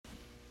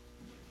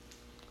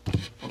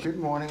Good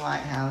morning,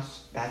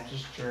 Lighthouse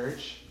Baptist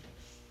Church.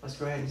 Let's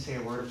go ahead and say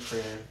a word of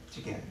prayer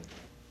together.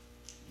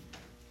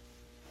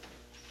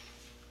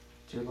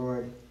 Dear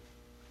Lord,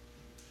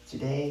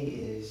 today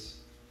is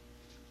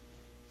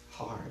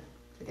hard.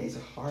 Today's a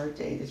hard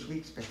day. This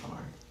week's been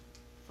hard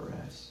for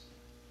us.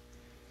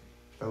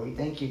 But we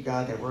thank you,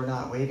 God, that we're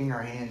not waving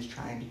our hands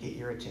trying to get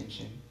your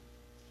attention.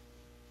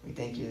 We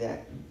thank you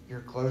that you're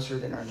closer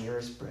than our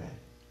nearest breath.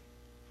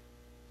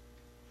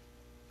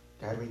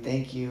 God, we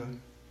thank you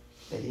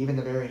that even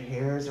the very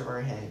hairs of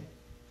our head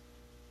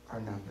are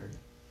numbered.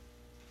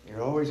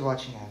 You're always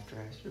watching after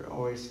us. You're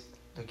always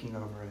looking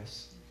over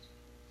us.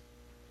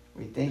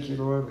 We thank you,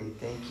 Lord. We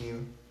thank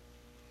you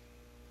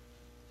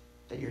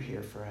that you're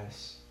here for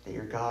us, that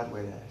you're God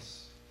with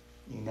us.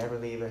 You never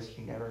leave us.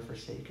 You never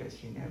forsake us.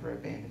 You never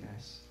abandon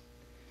us.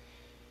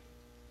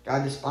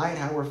 God, despite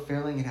how we're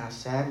feeling and how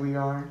sad we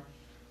are,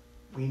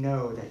 we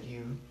know that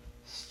you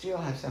still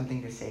have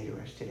something to say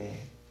to us today.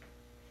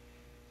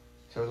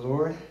 So,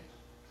 Lord,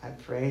 I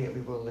pray that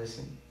we will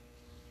listen.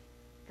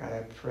 God,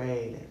 I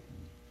pray that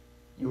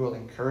you will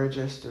encourage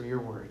us through your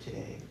word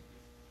today.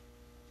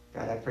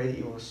 God, I pray that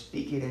you will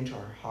speak it into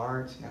our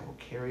hearts and that we'll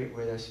carry it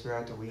with us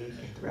throughout the week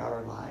and throughout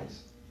our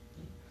lives.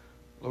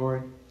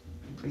 Lord,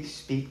 please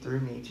speak through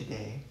me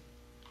today.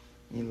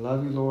 We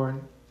love you, Lord.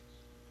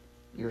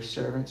 Your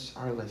servants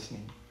are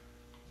listening.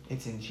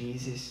 It's in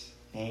Jesus'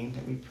 name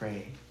that we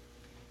pray.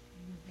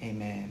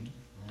 Amen.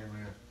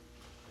 Amen.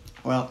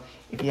 Well,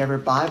 if you have your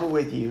Bible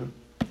with you,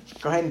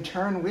 go ahead and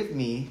turn with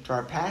me to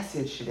our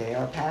passage today.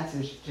 Our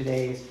passage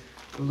today is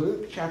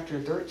Luke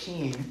chapter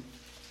 13,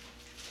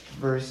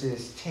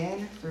 verses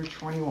 10 through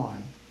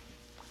 21.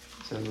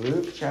 So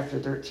Luke chapter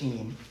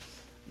 13,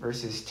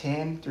 verses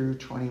 10 through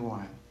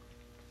 21.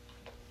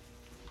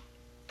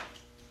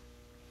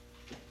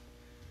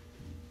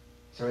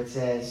 So it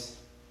says,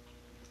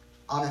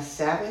 on a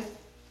Sabbath,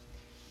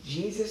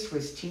 Jesus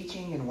was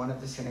teaching in one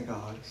of the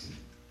synagogues,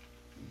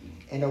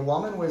 and a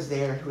woman was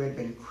there who had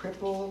been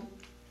crippled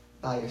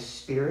by a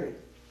spirit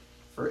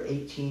for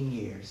 18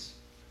 years.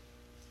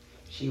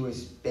 She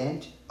was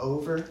bent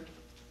over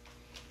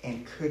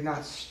and could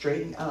not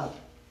straighten up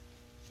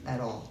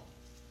at all.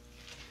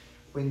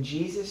 When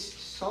Jesus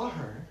saw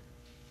her,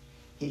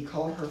 he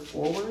called her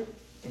forward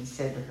and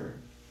said to her,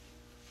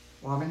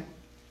 "Woman,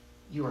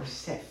 you are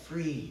set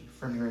free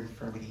from your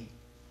infirmity."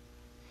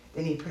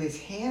 Then he put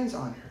his hands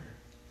on her,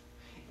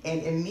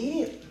 and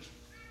immediately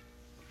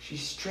she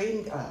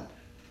straightened up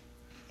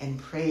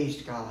and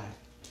praised God.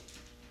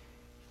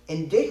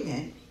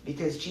 Indignant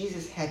because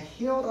Jesus had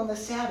healed on the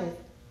Sabbath,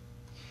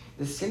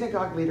 the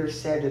synagogue leader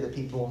said to the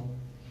people,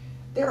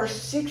 "There are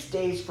 6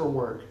 days for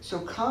work,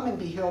 so come and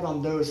be healed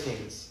on those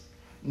days,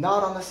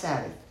 not on the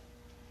Sabbath."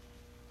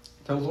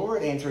 The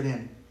Lord answered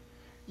him,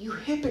 "You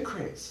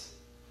hypocrites!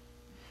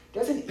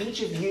 Doesn't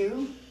each of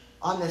you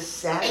on the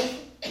Sabbath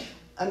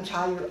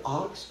untie your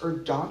ox or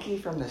donkey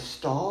from the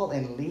stall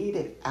and lead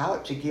it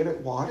out to give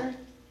it water?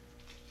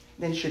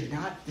 Then should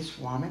not this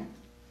woman,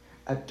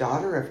 a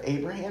daughter of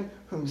Abraham,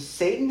 whom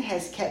Satan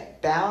has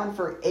kept bound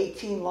for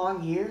 18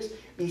 long years,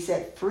 be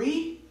set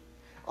free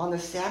on the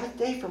Sabbath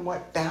day from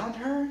what bound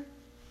her?"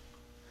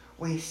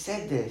 When he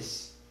said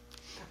this,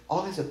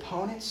 all his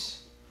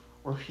opponents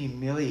were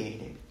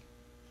humiliated,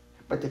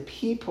 but the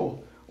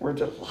people were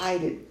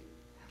delighted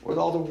with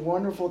all the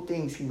wonderful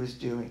things he was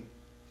doing.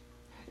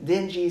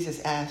 Then Jesus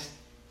asked,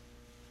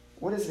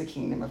 "What is the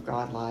kingdom of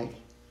God like?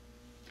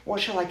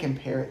 What shall I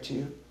compare it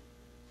to?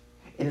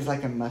 It is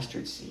like a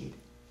mustard seed,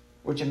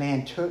 which a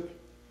man took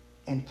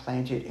and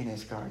planted in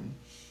his garden.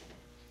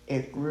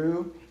 It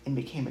grew and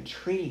became a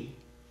tree,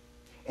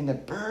 and the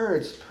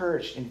birds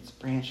perched in its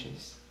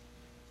branches."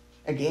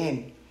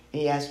 Again,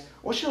 he asked,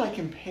 "What shall I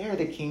compare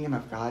the kingdom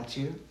of God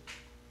to?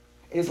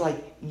 It is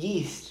like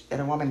yeast that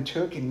a woman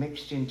took and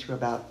mixed into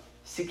about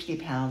 60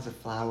 pounds of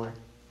flour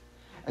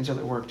until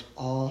it worked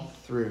all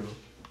through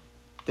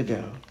the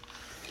dough."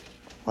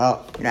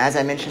 Well, as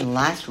I mentioned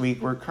last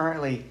week, we're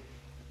currently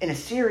in a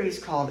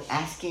series called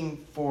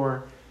Asking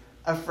for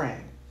a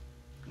Friend.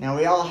 Now,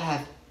 we all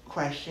have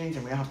questions,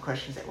 and we all have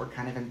questions that we're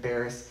kind of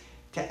embarrassed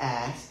to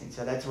ask. And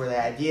so that's where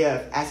the idea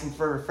of asking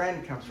for a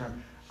friend comes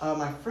from.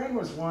 My friend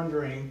was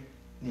wondering,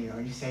 you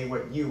say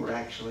what you were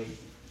actually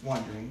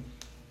wondering.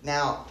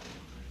 Now,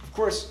 of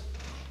course,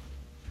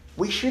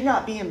 we should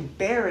not be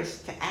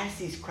embarrassed to ask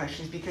these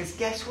questions because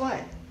guess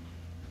what?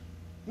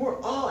 We're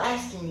all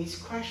asking these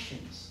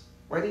questions.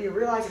 Whether you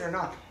realize it or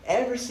not,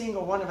 every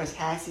single one of us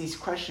has these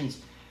questions.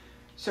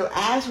 So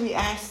as we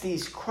ask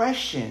these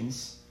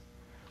questions,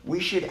 we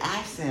should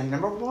ask them,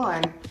 number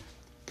one,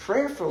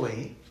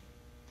 prayerfully,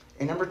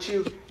 and number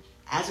two,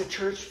 as a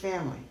church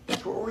family.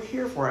 That's what we're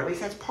here for. At least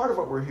that's part of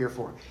what we're here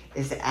for,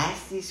 is to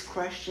ask these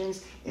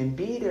questions and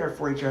be there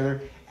for each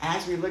other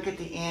as we look at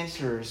the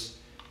answers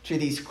to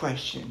these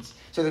questions.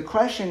 So the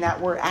question that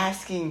we're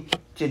asking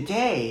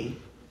today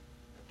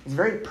is a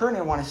very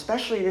pertinent one,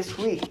 especially this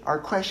week. Our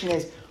question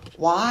is,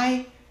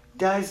 why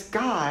does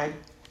God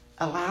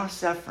allow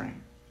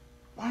suffering?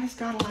 Why does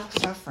God allow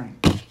suffering?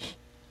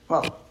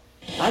 Well,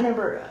 I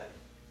remember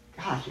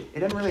gosh, it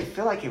doesn't really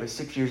feel like it was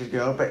 6 years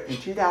ago, but in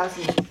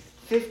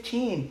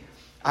 2015,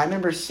 I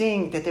remember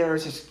seeing that there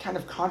was this kind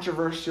of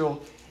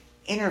controversial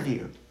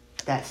interview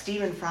that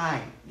Stephen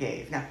Fry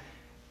gave. Now,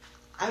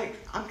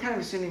 I'm kind of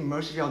assuming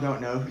most of y'all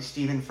don't know who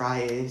Stephen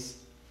Fry is.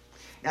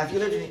 Now, if you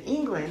lived in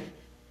England,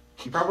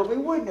 you probably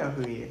would know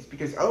who he is,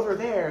 because over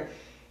there,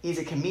 he's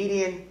a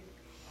comedian,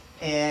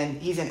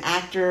 and he's an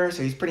actor,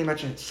 so he's pretty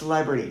much a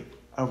celebrity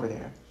over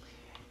there.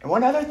 And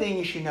one other thing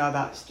you should know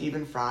about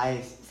Stephen Fry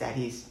is that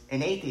he's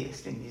an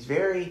atheist, and he's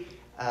very,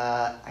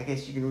 I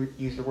guess you can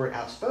use the word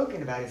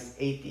outspoken about his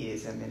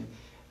atheism,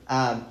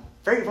 and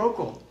very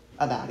vocal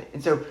about it.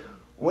 And so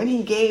when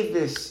he gave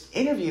this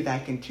interview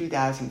back in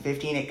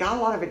 2015, it got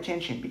a lot of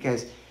attention,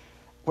 because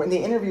when the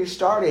interview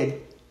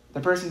started,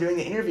 the person doing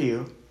the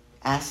interview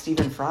asked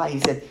Stephen Fry, he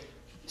said,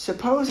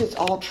 suppose it's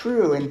all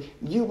true, and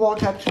you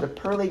walk up to the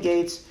pearly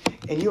gates,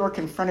 and you are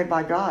confronted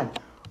by God.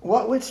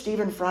 What would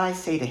Stephen Fry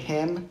say to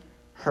him,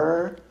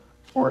 her,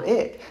 or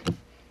it?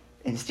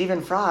 And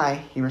Stephen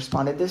Fry, he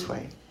responded this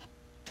way.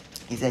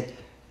 He said,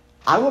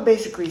 I will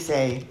basically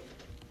say,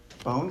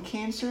 bone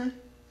cancer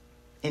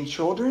in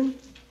children?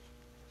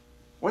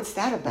 What's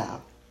that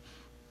about?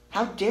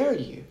 How dare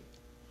you?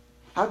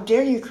 How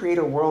dare you create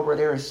a world where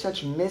there is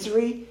such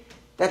misery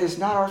that is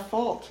not our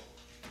fault?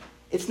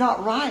 It's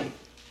not right.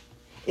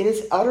 It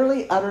is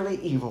utterly, utterly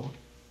evil.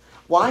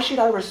 Why should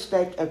I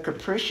respect a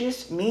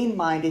capricious,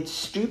 mean-minded,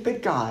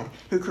 stupid God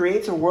who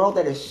creates a world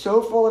that is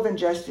so full of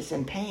injustice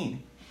and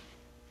pain?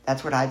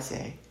 That's what I'd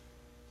say.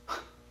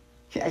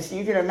 Yes,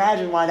 you can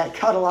imagine why that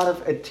got a lot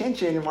of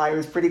attention and why it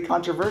was pretty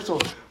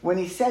controversial when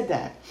he said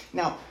that.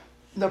 Now,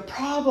 the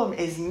problem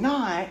is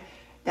not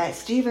that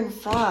Stephen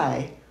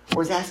Fry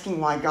was asking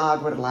why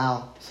God would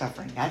allow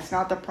suffering. That's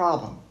not the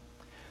problem.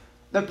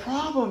 The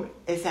problem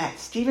is that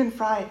Stephen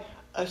Fry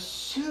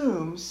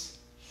assumes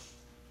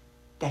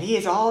that he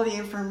has all the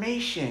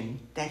information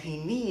that he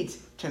needs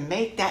to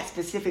make that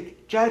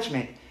specific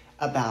judgment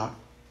about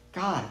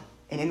God.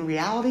 And in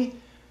reality,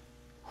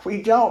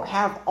 we don't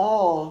have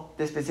all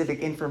the specific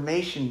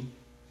information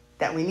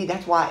that we need.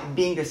 That's why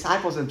being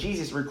disciples of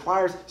Jesus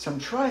requires some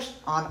trust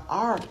on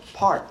our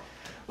part.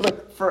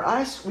 Look, for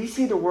us, we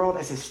see the world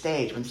as a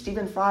stage. When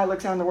Stephen Fry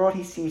looks out in the world,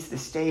 he sees the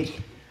stage.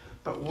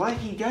 But what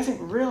he doesn't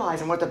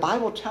realize, and what the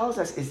Bible tells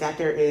us, is that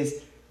there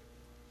is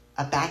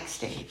a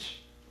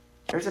backstage.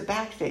 There's a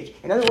backstage.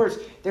 In other words,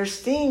 there's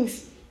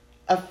things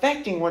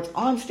affecting what's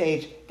on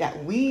stage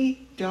that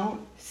we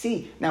don't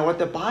see. Now, what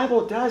the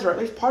Bible does, or at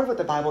least part of what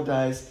the Bible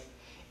does,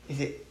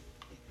 is it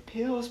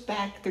peels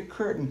back the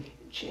curtain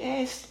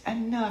just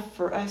enough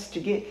for us to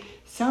get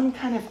some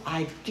kind of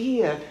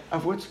idea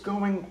of what's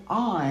going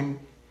on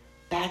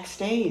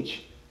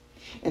backstage.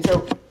 And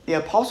so the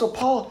Apostle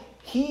Paul,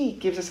 he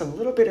gives us a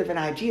little bit of an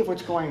idea of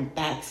what's going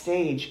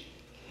backstage.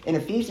 In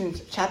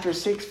Ephesians chapter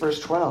 6, verse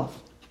 12,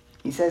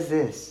 he says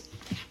this.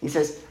 He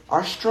says,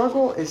 our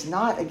struggle is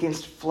not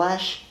against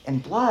flesh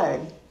and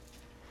blood,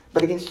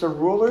 but against the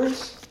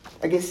rulers,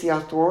 against the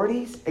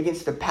authorities,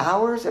 against the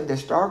powers of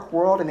this dark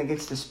world, and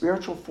against the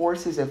spiritual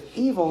forces of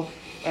evil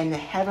in the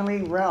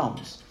heavenly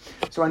realms.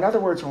 So in other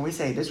words, when we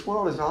say, this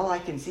world is all I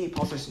can see,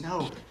 Paul says,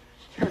 no,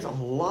 there's a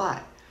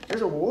lot.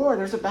 There's a war,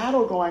 there's a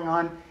battle going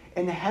on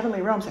in the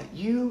heavenly realms that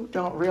you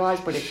don't realize,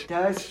 but it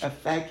does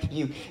affect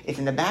you. It's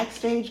in the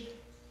backstage.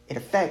 It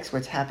affects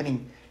what's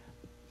happening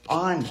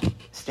on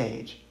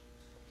stage.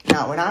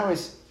 Now, when I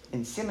was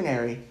in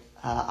seminary,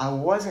 I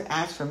wasn't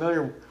as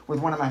familiar with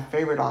one of my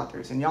favorite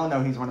authors. And y'all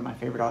know he's one of my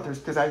favorite authors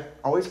because I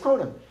always quote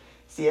him,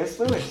 C.S.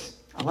 Lewis.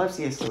 I love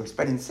C.S. Lewis.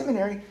 But in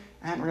seminary,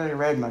 I hadn't really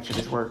read much of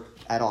his work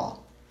at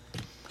all.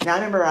 Now, I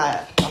remember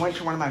I went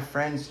to one of my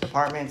friend's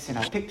apartments and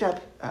I picked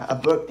up a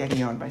book that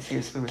he owned by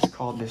C.S. Lewis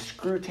called The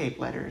Screwtape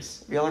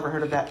Letters. Have y'all ever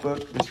heard of that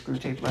book, The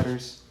Screwtape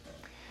Letters?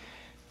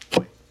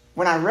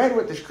 When I read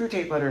what The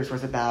Screwtape Letters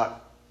was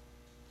about,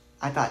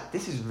 I thought,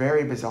 this is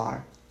very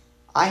bizarre.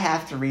 I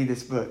have to read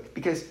this book.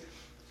 Because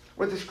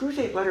what The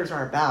Screwtape Letters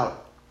are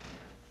about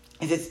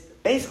is it's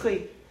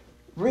basically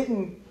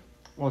written,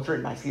 well, it's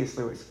written by C.S.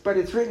 Lewis, but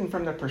it's written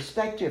from the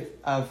perspective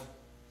of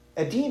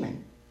a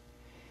demon.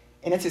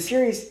 And it's a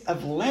series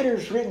of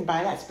letters written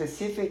by that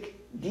specific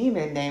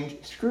demon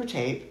named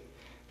Screwtape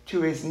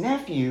to his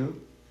nephew,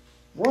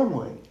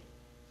 Wormwood.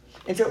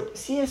 And so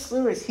C.S.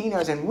 Lewis, he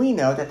knows, and we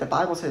know that the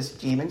Bible says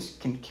demons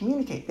can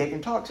communicate. They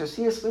can talk. So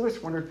C.S.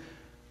 Lewis wondered,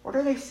 what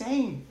are they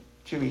saying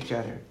to each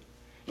other?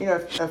 You know,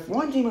 if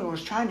one demon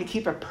was trying to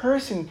keep a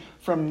person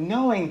from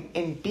knowing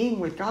and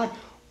being with God,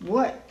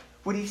 what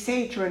would he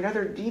say to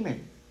another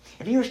demon?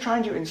 If he was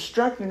trying to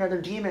instruct another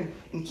demon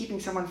in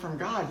keeping someone from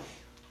God,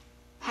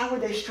 how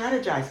would they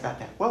strategize about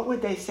that? What would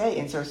they say?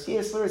 And so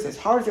C.S. Lewis, as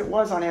hard as it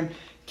was on him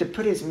to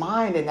put his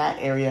mind in that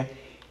area,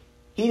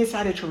 he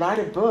decided to write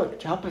a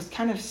book to help us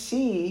kind of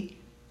see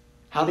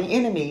how the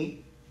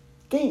enemy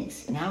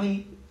thinks and how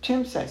he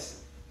tempts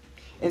us.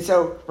 And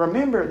so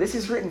remember, this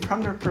is written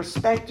from the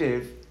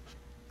perspective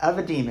of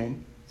a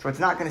demon. So it's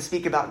not going to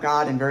speak about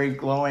God in very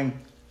glowing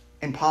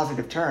and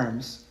positive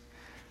terms.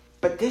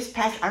 But this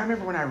passage, I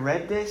remember when I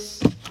read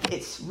this,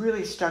 it's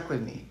really stuck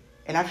with me.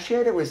 And I've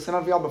shared it with some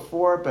of y'all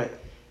before, but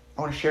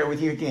I want to share it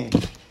with you again.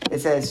 It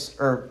says,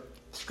 or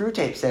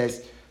Screwtape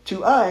says,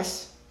 to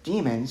us,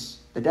 demons,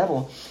 the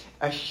devil,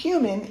 a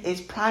human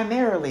is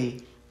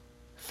primarily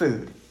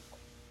food.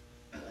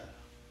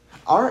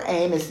 Our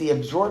aim is the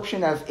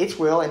absorption of its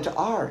will into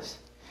ours,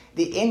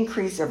 the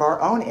increase of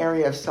our own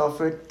area of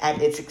selfhood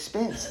at its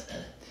expense.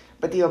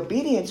 But the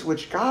obedience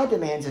which God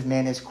demands of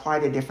men is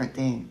quite a different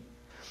thing.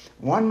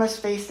 One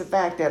must face the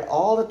fact that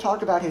all the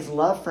talk about his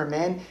love for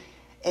men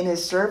and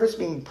his service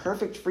being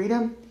perfect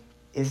freedom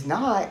is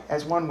not,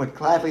 as one would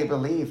gladly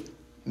believe,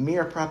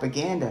 mere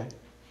propaganda,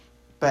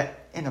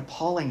 but an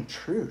appalling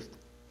truth.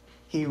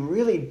 He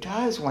really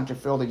does want to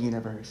fill the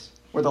universe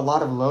with a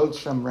lot of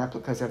loathsome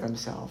replicas of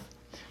himself,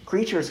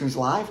 creatures whose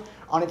life,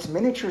 on its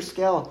miniature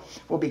scale,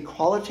 will be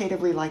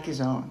qualitatively like his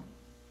own.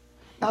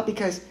 Not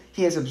because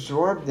he has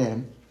absorbed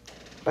them,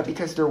 but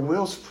because their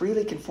wills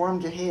freely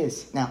conform to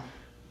his. Now,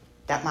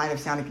 that might have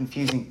sounded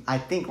confusing. I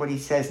think what he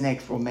says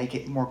next will make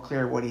it more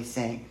clear what he's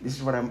saying. This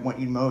is what I want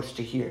you most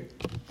to hear.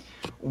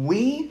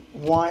 We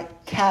want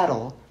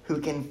cattle who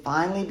can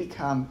finally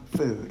become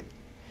food.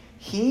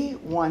 He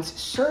wants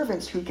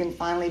servants who can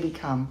finally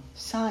become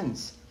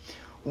sons.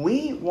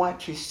 We want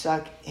to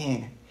suck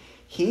in.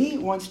 He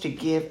wants to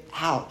give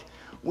out.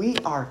 We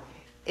are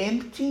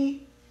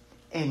empty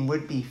and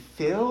would be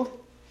filled.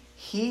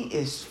 He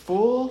is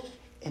full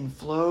and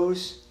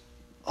flows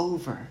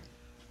over.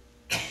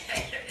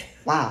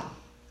 Wow.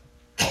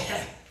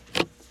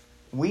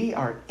 We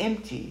are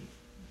empty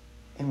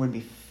and would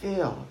be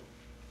filled.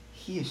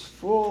 He is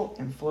full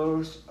and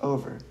flows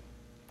over.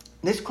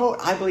 This quote,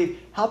 I believe,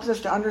 helps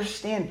us to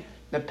understand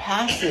the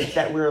passage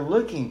that we're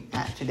looking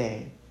at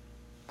today.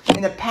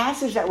 And the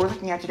passage that we're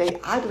looking at today,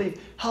 I believe,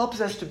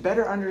 helps us to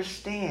better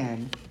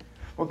understand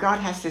what God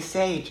has to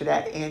say to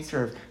that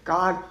answer of,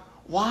 God,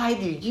 why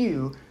do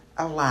you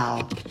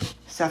allow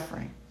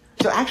suffering?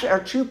 So actually,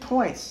 our 2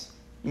 points,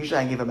 usually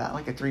I give about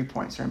like a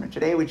 3-point sermon.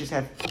 Today we just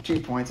have 2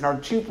 points. And our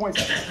 2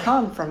 points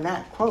come from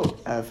that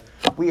quote of,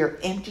 we are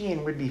empty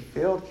and would be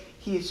filled.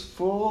 He is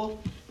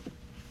full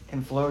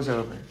and flows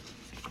over.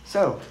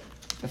 So,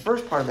 the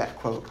first part of that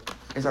quote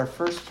is our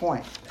first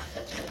point.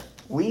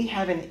 We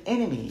have an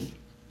enemy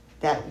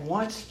that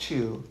wants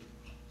to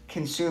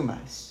consume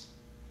us.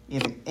 You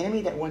have an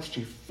enemy that wants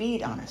to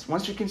feed on us,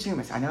 wants to consume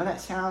us. I know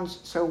that sounds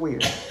so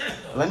weird.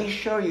 Let me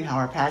show you how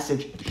our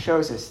passage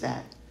shows us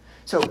that.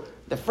 So,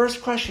 the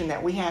first question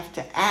that we have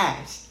to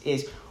ask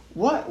is,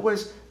 what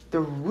was the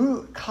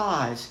root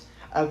cause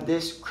of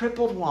this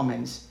crippled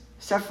woman's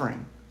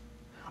suffering?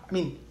 I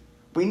mean,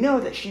 we know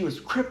that she was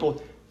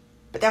crippled,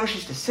 but that was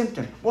just a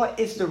symptom. What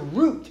is the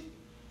root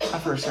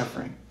of her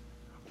suffering?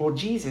 Well,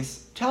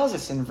 Jesus tells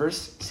us in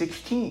verse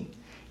 16.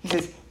 He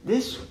says,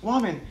 this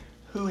woman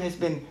who has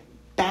been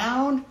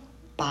bound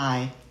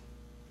by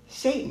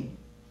Satan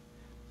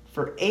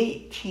for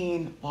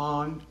 18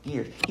 long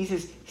years. He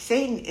says,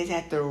 Satan is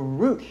at the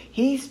root.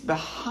 He's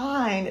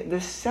behind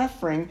the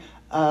suffering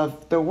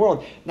of the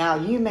world. Now,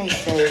 you may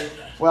say,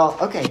 well,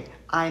 okay,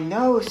 I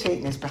know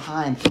Satan is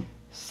behind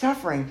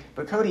suffering,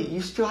 but Cody,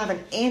 you still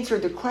haven't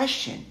answered the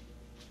question.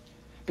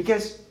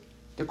 Because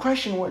the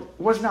question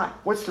was not,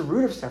 what's the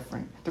root of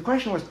suffering? The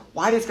question was,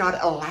 why does God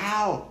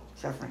allow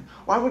suffering?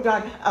 Why would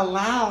God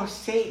allow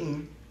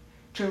Satan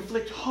to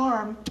inflict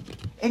harm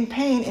and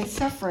pain and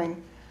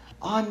suffering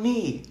on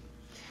me?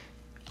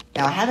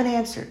 Now, I have an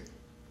answer,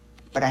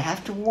 but I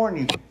have to warn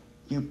you,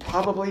 you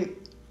probably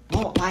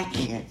won't like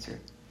the answer.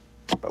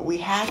 But we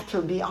have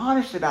to be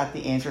honest about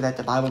the answer that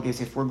the Bible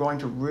gives if we're going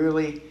to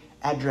really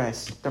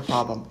address the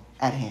problem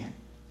at hand.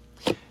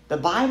 The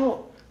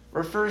Bible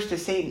refers to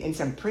Satan in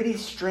some pretty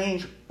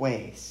strange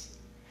ways.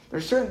 There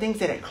are certain things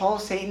that it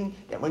calls Satan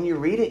that when you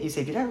read it, you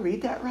say, did I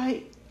read that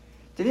right?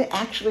 Did it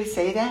actually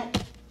say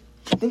that?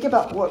 Think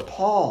about what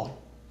Paul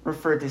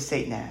referred to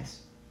Satan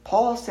as.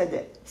 Paul said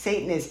that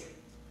Satan is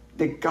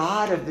the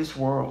god of this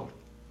world.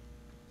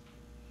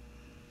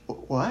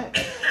 What?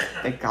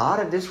 The god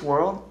of this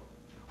world?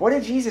 What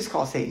did Jesus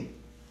call Satan?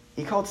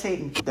 He called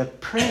Satan the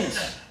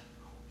prince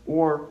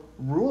or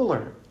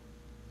ruler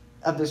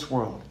of this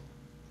world.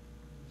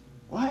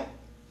 What?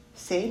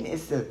 Satan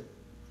is the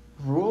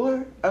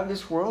ruler of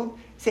this world?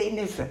 Satan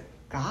is the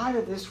god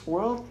of this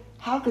world?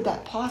 How could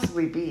that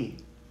possibly be?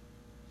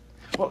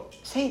 Well,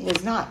 Satan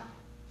is not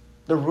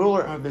the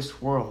ruler of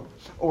this world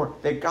or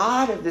the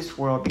god of this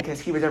world because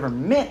he was ever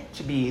meant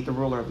to be the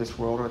ruler of this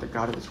world or the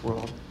god of this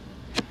world.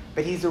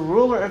 But he's the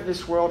ruler of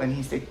this world and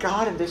he's the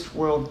god of this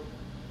world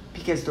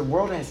because the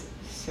world has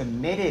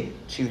submitted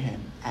to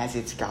him as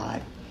its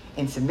god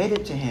and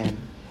submitted to him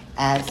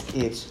as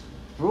its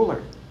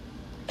ruler.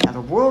 Now,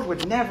 the world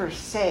would never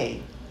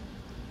say,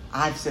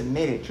 I've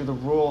submitted to the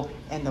rule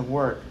and the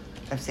work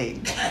of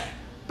Satan.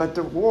 But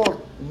the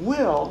world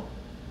will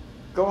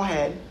go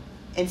ahead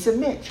and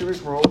submit to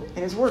his rule and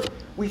his work.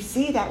 We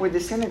see that with the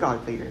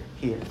synagogue leader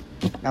here.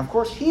 Now, of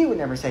course, he would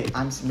never say,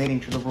 I'm submitting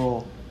to the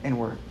rule and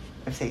work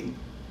of Satan.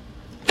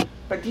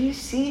 But do you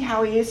see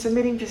how he is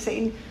submitting to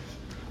Satan?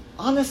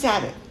 On the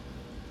Sabbath,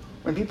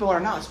 when people are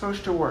not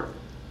supposed to work,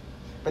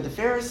 But the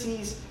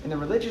Pharisees and the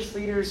religious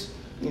leaders,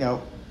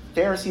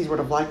 Pharisees would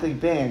have likely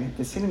been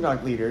the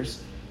synagogue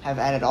leaders, have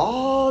added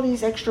all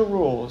these extra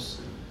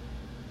rules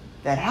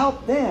that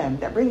help them,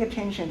 that bring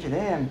attention to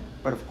them,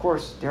 but of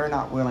course they're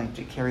not willing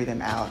to carry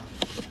them out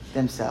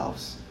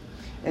themselves.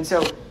 And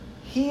so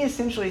he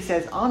essentially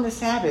says on the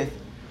Sabbath,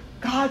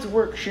 God's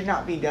work should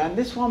not be done.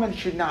 This woman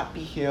should not be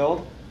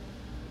healed.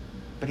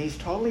 But he's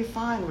totally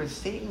fine with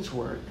Satan's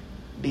work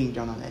being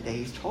done on that day.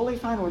 He's totally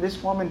fine with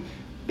this woman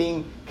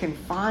being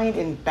confined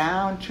and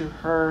bound to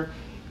her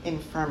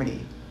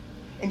infirmity.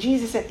 And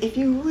Jesus said, if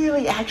you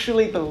really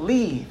actually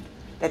believed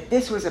that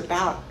this was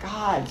about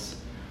God's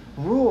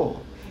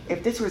rule,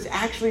 if this was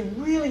actually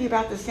really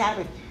about the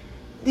Sabbath,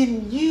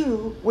 then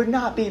you would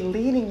not be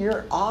leading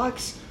your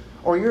ox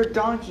or your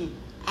donkey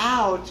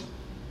out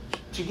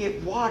to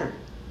get water.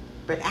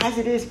 But as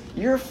it is,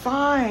 you're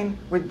fine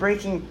with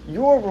breaking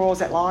your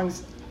rules as long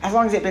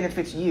as it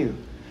benefits you,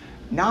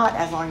 not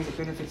as long as it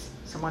benefits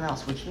someone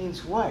else, which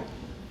means what?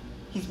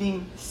 He's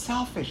being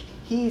selfish.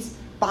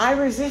 By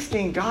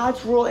resisting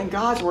God's rule and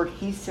God's word,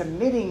 he's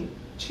submitting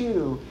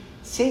to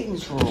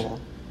Satan's rule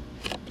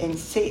and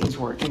Satan's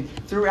work. And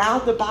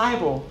throughout the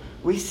Bible,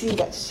 we see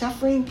that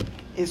suffering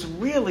is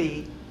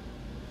really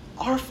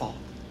our fault.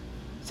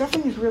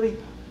 Suffering is really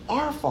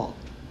our fault.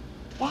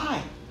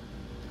 Why?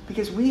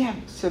 Because we have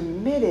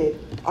submitted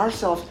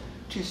ourselves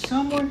to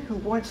someone who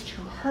wants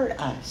to hurt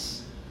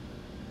us.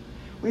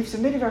 We've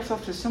submitted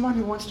ourselves to someone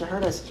who wants to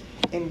hurt us,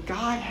 and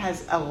God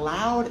has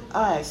allowed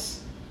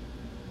us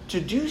to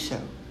do so.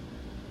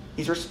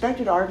 He's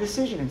respected our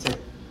decision and said,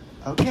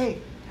 okay,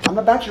 I'm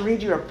about to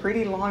read you a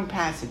pretty long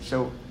passage,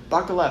 so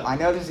buckle up. I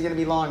know this is going to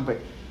be long, but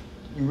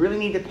you really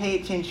need to pay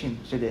attention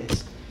to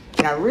this.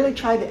 And I really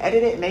tried to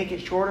edit it and make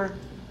it shorter,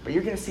 but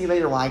you're going to see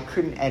later why I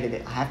couldn't edit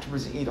it. I have to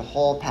present you the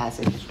whole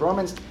passage. It's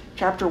Romans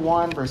chapter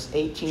 1, verse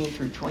 18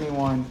 through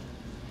 21.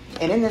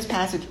 And in this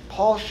passage,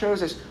 Paul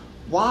shows us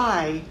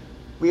why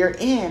we are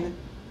in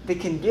the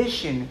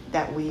condition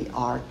that we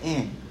are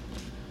in.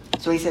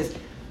 So he says,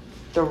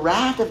 the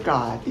wrath of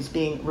God is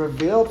being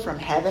revealed from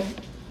heaven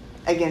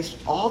against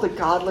all the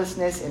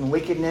godlessness and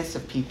wickedness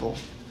of people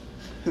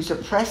who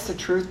suppress the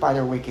truth by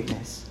their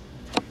wickedness,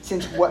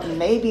 since what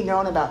may be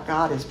known about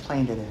God is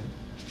plain to them,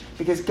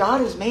 because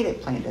God has made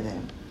it plain to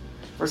them.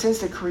 For since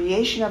the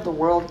creation of the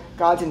world,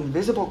 God's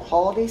invisible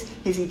qualities,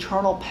 his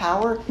eternal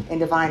power and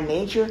divine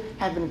nature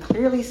have been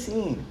clearly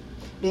seen,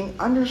 being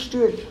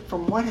understood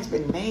from what has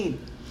been made,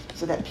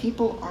 so that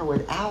people are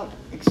without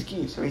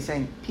excuse. So he's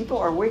saying people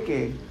are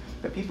wicked,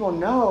 but people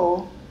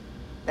know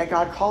that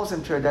God calls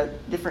them to a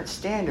different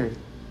standard.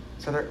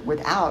 So they're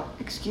without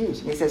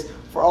excuse. And he says,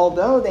 for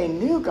although they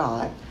knew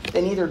God,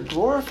 they neither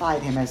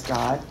glorified him as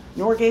God,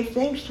 nor gave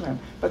thanks to him.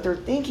 But their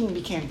thinking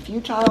became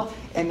futile,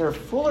 and their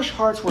foolish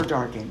hearts were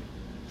darkened.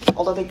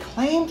 Although they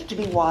claimed to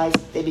be wise,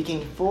 they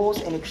became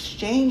fools and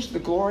exchanged the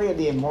glory of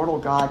the immortal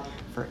God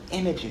for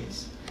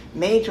images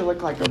made to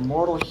look like a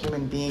mortal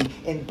human being,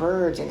 in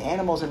birds and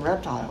animals and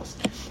reptiles.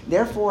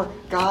 Therefore,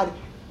 God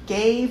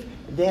gave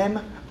them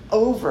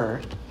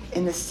over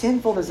in the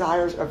sinful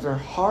desires of their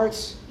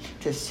hearts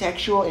to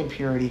sexual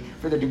impurity,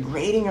 for the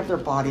degrading of their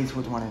bodies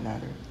with one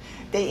another.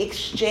 They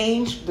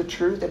exchanged the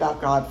truth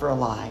about God for a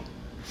lie,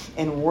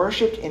 and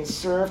worshipped and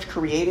served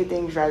created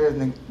things rather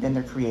than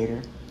the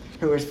Creator,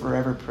 who is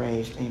forever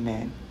praised.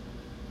 Amen.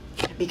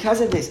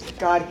 Because of this,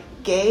 God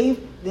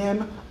gave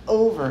them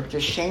over to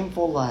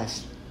shameful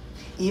lust.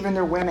 Even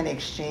their women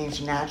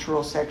exchanged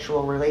natural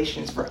sexual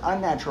relations for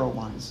unnatural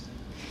ones.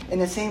 In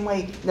the same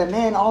way, the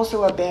men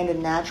also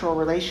abandoned natural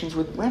relations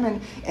with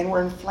women and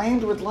were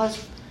inflamed with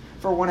lust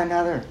for one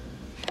another.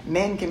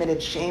 Men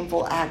committed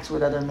shameful acts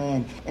with other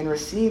men and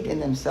received in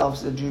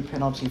themselves the due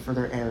penalty for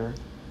their error.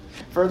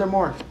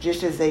 Furthermore,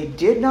 just as they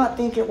did not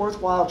think it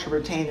worthwhile to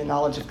retain the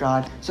knowledge of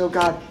God, so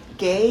God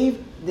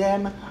gave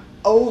them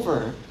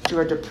over to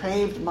a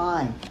depraved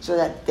mind, so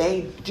that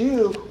they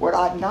do what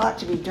ought not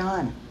to be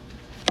done.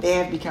 They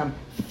have become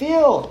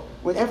filled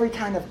with every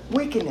kind of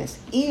wickedness,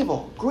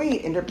 evil,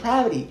 greed, and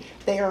depravity.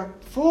 They are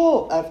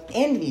full of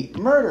envy,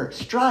 murder,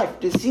 strife,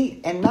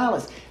 deceit, and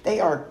malice. They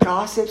are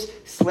gossips,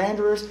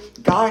 slanderers,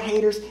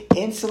 God-haters,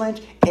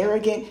 insolent,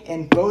 arrogant,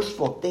 and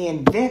boastful. They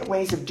invent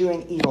ways of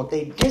doing evil.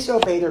 They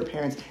disobey their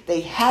parents.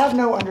 They have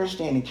no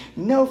understanding,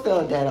 no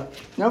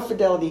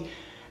fidelity,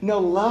 no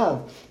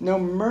love, no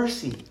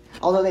mercy.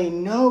 Although they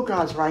know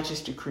God's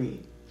righteous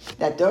decree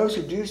that those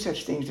who do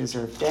such things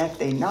deserve death,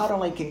 they not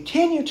only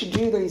continue to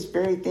do these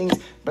very things,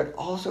 but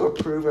also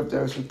approve of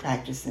those who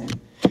practice them.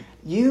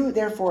 You,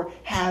 therefore,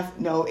 have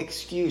no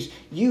excuse,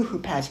 you who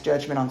pass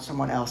judgment on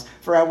someone else.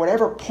 For at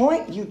whatever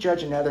point you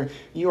judge another,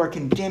 you are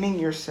condemning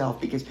yourself,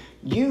 because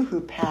you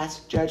who pass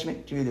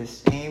judgment do the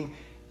same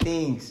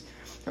things.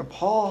 So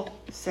Paul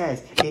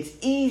says it's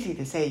easy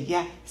to say,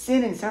 yeah,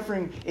 sin and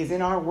suffering is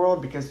in our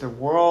world because the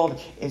world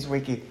is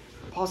wicked.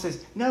 Paul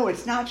says, no,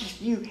 it's not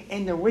just you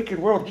and the wicked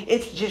world.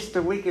 It's just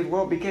the wicked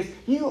world because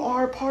you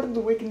are part of the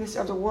wickedness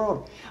of the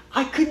world.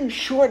 I couldn't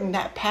shorten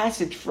that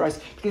passage for us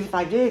because if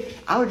I did,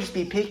 I would just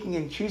be picking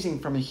and choosing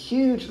from a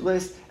huge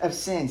list of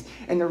sins.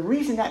 And the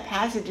reason that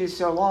passage is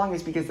so long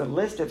is because the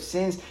list of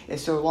sins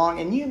is so long.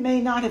 And you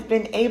may not have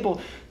been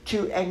able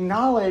to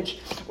acknowledge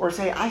or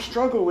say, I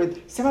struggle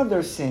with some of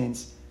those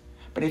sins.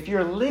 But if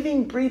you're a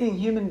living, breathing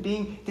human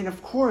being, then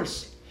of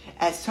course,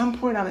 at some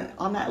point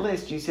on that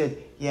list, you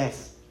said,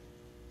 yes,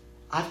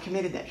 I've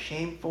committed that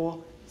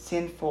shameful,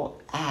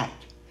 sinful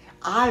act.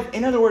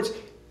 In other words,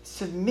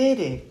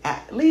 submitted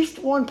at least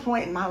one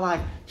point in my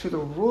life to the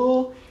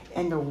rule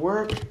and the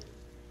work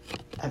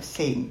of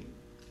Satan.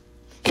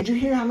 Did you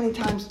hear how many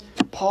times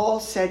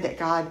Paul said that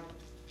God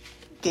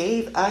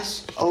gave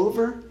us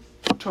over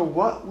to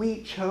what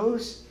we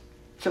chose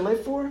to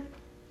live for?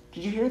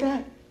 Did you hear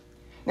that?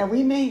 Now,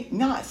 we may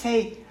not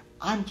say,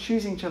 I'm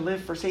choosing to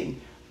live for Satan,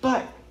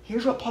 but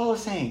here's what Paul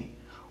is saying.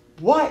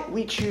 What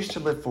we choose to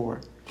live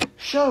for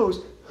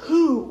shows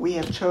who we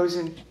have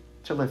chosen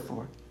to live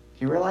for.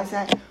 Do you realize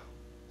that?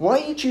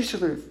 What you choose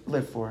to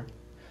live for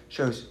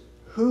shows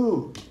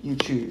who you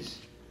choose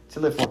to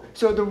live for.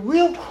 So the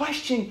real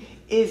question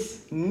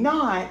is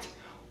not,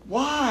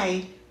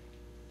 why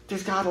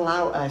does God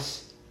allow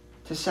us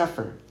to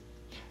suffer?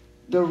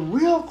 The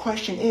real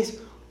question is,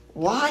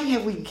 why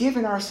have we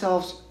given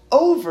ourselves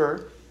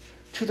over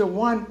to the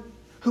one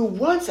who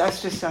wants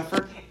us to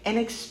suffer and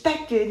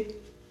expected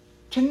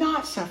to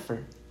not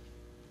suffer?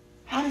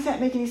 How does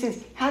that make any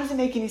sense? How does it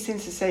make any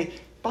sense to say,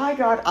 by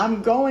God,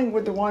 I'm going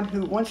with the one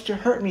who wants to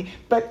hurt me,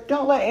 but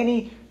don't let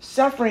any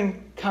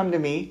suffering come to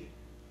me?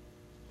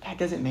 That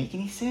doesn't make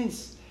any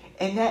sense.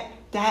 And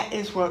that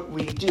is what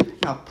we do.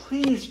 Now,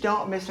 please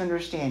don't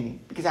misunderstand me,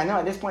 because I know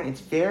at this point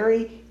it's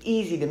very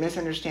easy to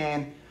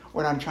misunderstand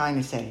what I'm trying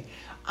to say.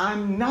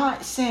 I'm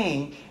not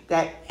saying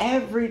that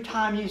every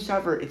time you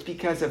suffer, it's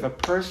because of a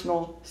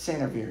personal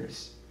sin of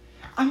yours.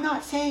 I'm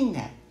not saying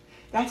that.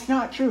 That's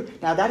not true.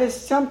 Now, that is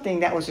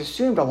something that was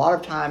assumed a lot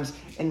of times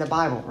in the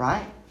Bible,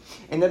 right?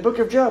 In the book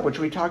of Job, which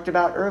we talked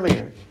about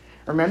earlier.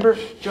 Remember,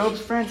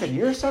 Job's friend said,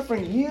 you're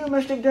suffering. You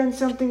must have done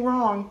something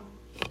wrong.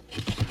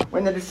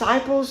 When the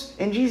disciples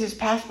and Jesus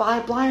passed by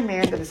a blind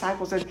man, the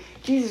disciples said,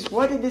 Jesus,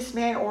 what did this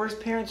man or his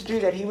parents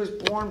do that he was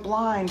born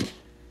blind?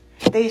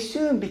 They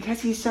assume because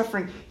he's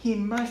suffering, he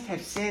must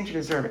have sinned to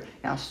deserve it.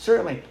 Now,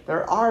 certainly,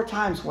 there are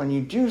times when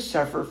you do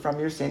suffer from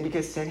your sin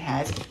because sin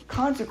has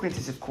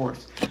consequences, of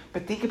course.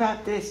 But think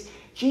about this.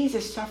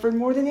 Jesus suffered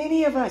more than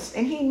any of us,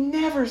 and he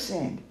never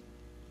sinned.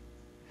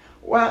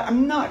 Well,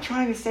 I'm not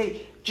trying to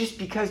say just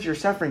because you're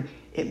suffering,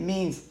 it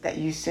means that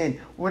you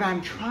sin. What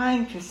I'm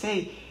trying to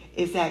say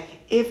is that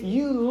if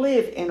you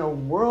live in a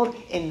world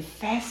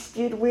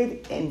infested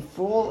with and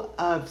full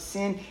of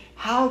sin,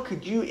 how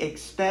could you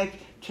expect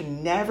to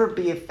never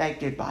be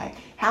affected by it?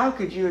 How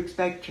could you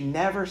expect to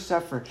never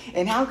suffer?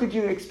 And how could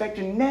you expect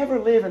to never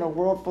live in a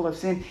world full of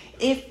sin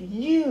if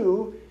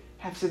you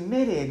have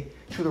submitted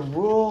to the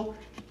rule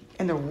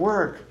and the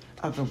work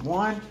of the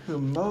one who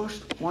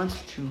most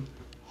wants to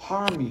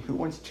harm you, who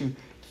wants to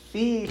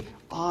feed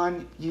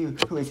on you,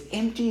 who is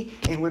empty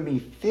and would be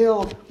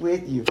filled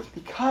with you?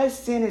 Because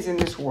sin is in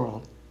this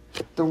world,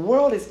 the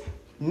world is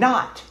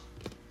not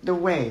the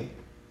way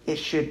it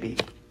should be.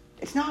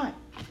 It's not.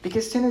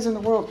 Because sin is in the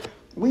world.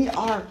 We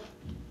are,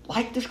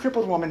 like this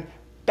crippled woman,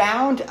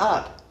 bound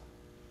up,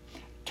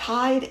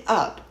 tied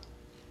up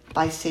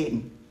by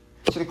Satan.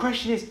 So the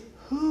question is,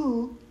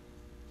 who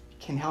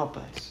can help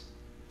us?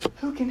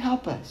 Who can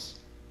help us?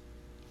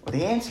 Well,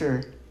 the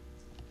answer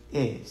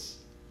is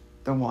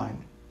the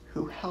one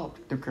who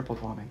helped the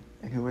crippled woman.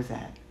 And who was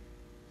that?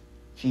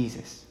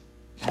 Jesus.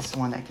 That's the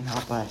one that can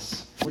help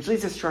us. Which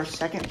leads us to our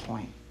second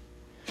point.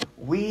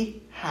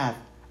 We have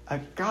a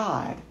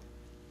God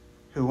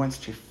who wants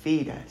to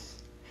feed us.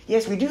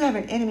 Yes, we do have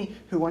an enemy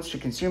who wants to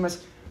consume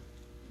us,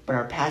 but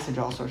our passage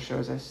also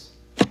shows us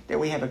that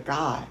we have a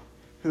God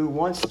who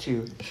wants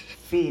to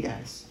feed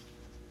us.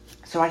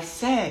 So I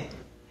said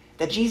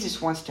that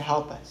Jesus wants to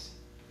help us.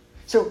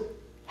 So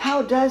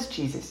how does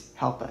Jesus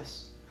help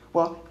us?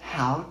 Well,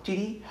 how did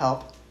he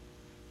help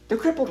the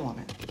crippled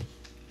woman?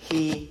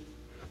 He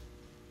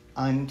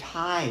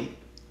untied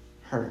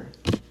her.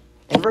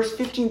 In verse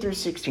 15 through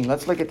 16,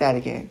 let's look at that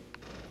again.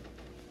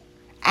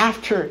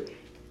 After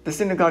the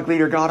synagogue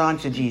leader got on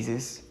to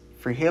Jesus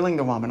for healing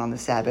the woman on the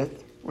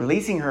Sabbath,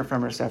 releasing her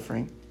from her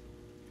suffering,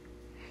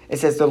 it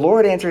says, the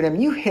Lord answered him,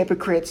 you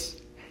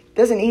hypocrites,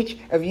 doesn't each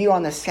of you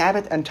on the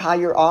Sabbath untie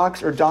your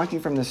ox or donkey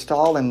from the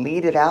stall and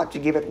lead it out to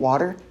give it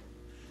water?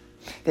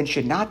 Then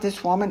should not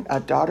this woman,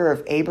 a daughter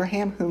of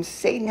Abraham, whom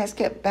Satan has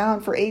kept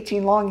bound for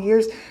 18 long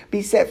years,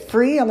 be set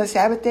free on the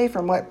Sabbath day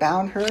from what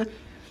bound her?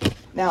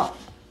 Now,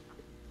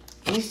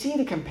 you see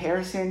the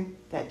comparison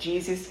that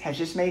Jesus has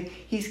just made?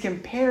 He's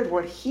compared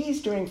what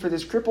he's doing for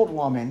this crippled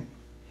woman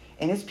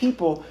and his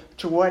people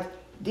to what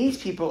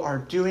these people are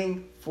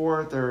doing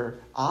for their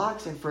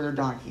ox and for their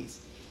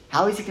donkeys.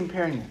 How is he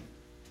comparing them?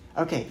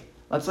 Okay,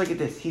 let's look at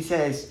this. He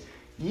says,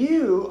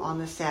 you on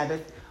the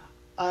Sabbath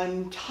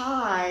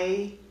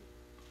untie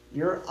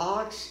your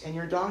ox and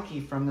your donkey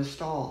from the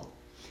stall.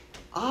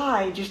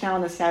 I, just now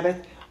on the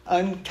Sabbath,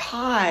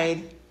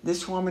 untied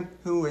this woman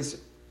who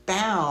was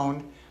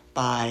bound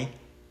by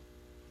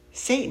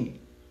Satan.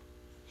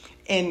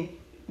 And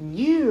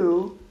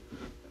you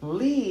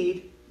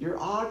lead your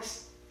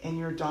ox and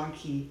your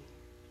donkey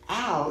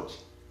out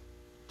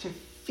to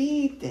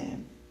feed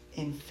them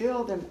and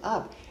fill them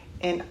up.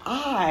 And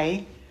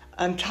I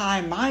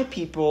untie my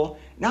people,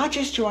 not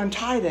just to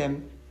untie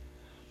them,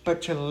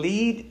 but to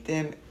lead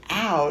them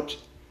out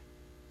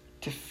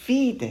to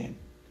feed them.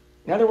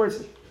 In other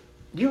words,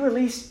 you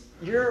release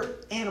your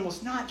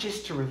animals not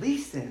just to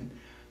release them,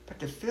 but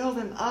to fill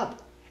them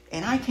up.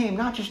 And I came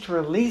not just to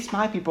release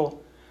my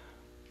people,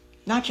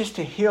 not just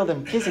to heal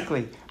them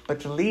physically,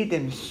 but to lead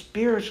them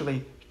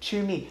spiritually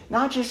to me.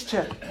 Not just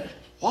to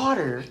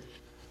water,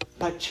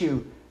 but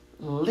to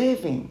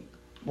living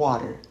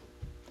water.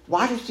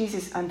 Why does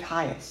Jesus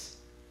untie us?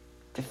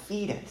 To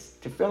feed us,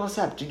 to fill us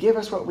up, to give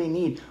us what we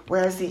need.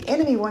 Whereas the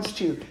enemy wants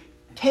to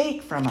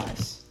take from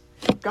us,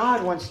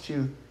 God wants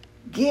to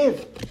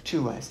give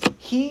to us.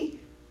 He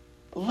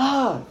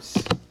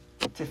loves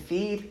to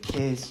feed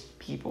his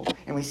people.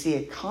 And we see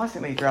it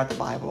constantly throughout the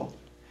Bible.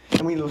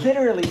 And we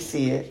literally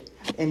see it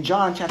in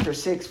John chapter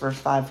 6, verse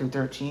 5 through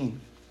 13.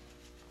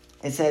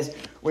 It says,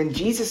 when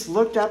Jesus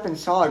looked up and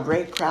saw a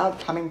great crowd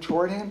coming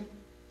toward him,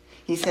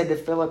 he said to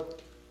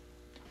Philip,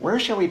 where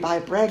shall we buy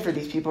bread for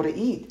these people to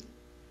eat?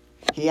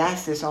 He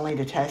asked this only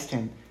to test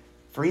him,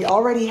 for he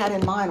already had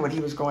in mind what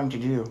he was going to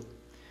do.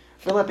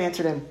 Philip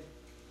answered him,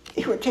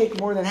 it would take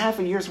more than half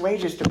a year's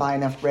wages to buy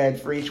enough bread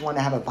for each one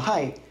to have a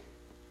bite.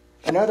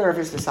 Another of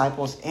his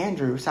disciples,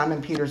 Andrew,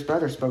 Simon Peter's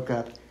brother, spoke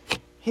up.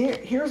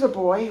 Here's a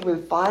boy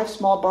with 5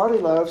 small barley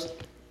loaves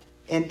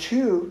and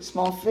 2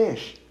 small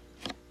fish.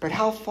 But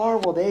how far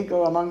will they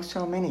go among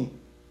so many?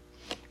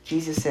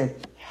 Jesus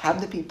said, have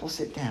the people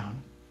sit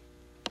down.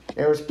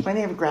 There was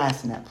plenty of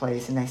grass in that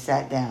place, and they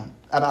sat down.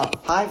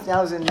 About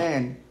 5,000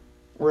 men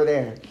were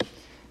there.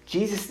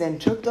 Jesus then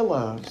took the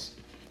loaves,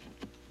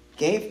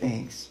 gave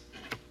thanks,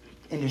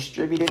 and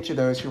distributed to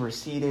those who were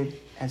seated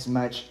as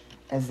much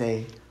as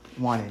they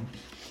wanted.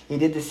 He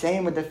did the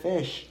same with the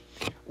fish.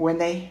 When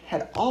they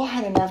had all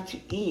had enough to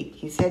eat,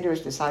 he said to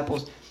his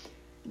disciples,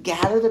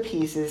 gather the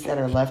pieces that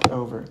are left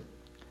over.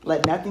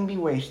 Let nothing be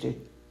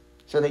wasted.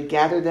 So they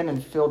gathered them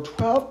and filled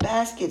 12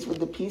 baskets with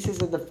the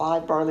pieces of the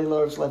 5 barley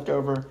loaves left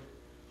over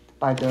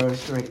by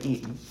those who had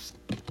eaten.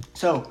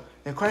 So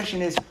the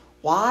question is,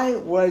 why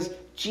was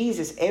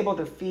Jesus able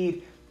to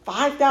feed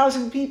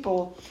 5,000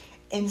 people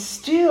and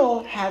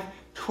still have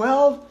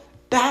 12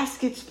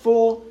 baskets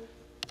full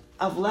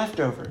of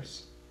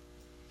leftovers?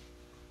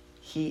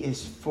 He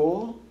is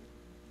full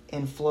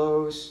and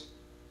flows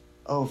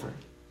over.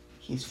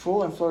 He's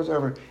full and flows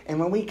over. And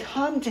when we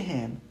come to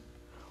him,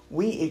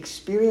 we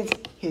experience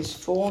his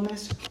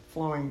fullness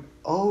flowing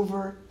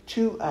over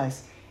to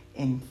us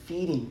and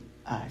feeding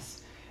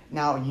us.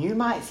 Now, you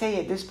might say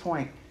at this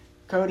point,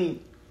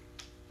 Cody,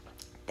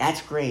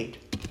 that's great.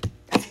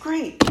 That's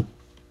great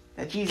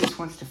that Jesus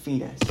wants to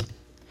feed us.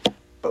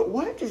 But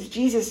what does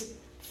Jesus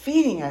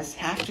feeding us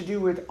have to do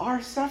with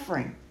our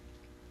suffering?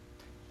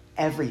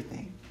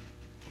 Everything.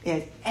 It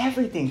has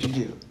everything to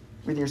do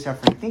with your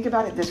suffering. Think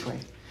about it this way.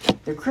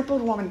 The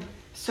crippled woman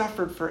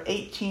suffered for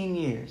 18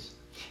 years.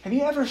 Have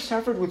you ever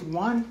suffered with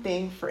one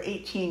thing for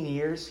 18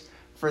 years,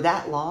 for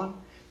that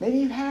long? Maybe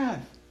you have.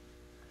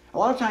 A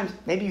lot of times,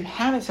 maybe you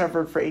haven't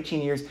suffered for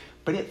 18 years,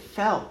 but it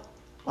felt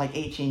like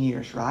 18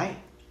 years, right?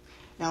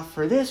 Now,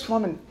 for this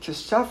woman to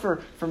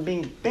suffer from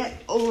being bent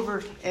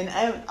over and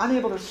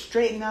unable to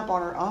straighten up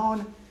on her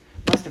own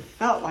must have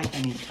felt like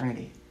an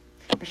eternity.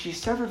 But she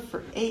suffered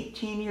for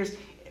 18 years.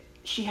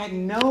 She had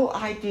no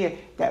idea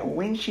that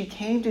when she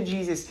came to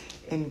Jesus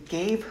and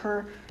gave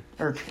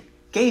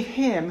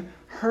him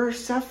her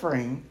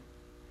suffering,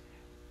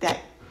 that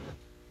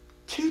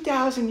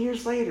 2,000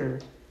 years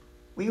later,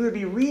 we would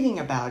be reading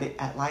about it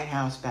at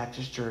Lighthouse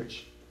Baptist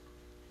Church.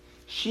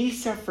 She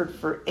suffered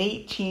for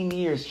 18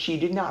 years. She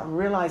did not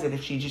realize that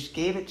if she just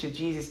gave it to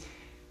Jesus,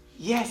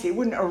 yes, it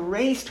wouldn't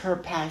erase her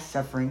past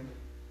suffering,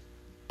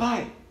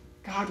 but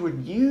God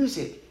would use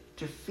it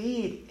to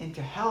feed and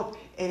to help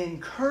and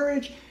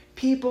encourage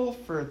people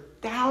for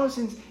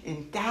thousands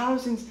and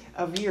thousands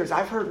of years.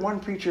 I've heard one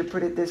preacher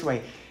put it this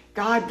way.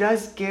 God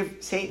does give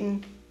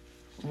Satan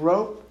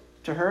rope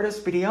to hurt us,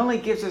 but he only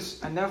gives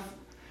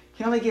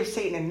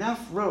Satan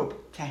enough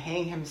rope to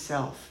hang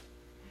himself.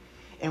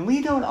 And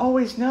we don't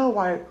always know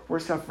why we're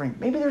suffering.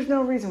 Maybe there's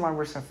no reason why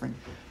we're suffering.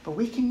 But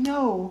we can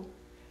know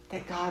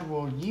that God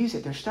will use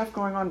it. There's stuff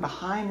going on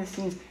behind the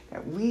scenes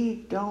that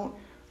we don't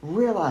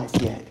realize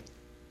yet.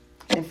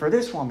 And for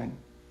this woman,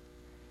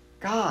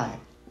 God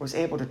was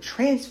able to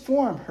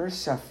transform her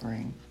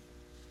suffering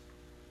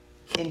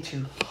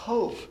into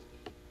hope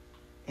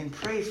and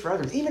praise for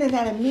others. Even in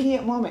that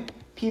immediate moment,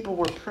 people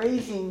were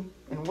praising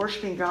and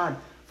worshiping God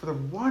for the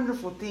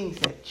wonderful things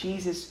that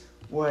Jesus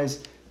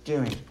was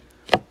doing.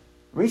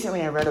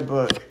 Recently, I read a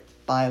book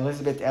by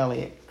Elizabeth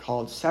Elliot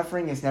called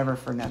Suffering is Never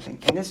for Nothing.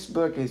 And this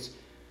book is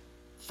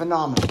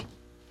phenomenal.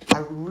 I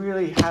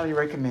really highly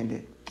recommend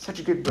it. Such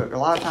a good book. A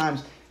lot of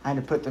times I had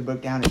to put the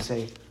book down and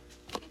say,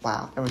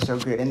 wow, that was so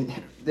good. And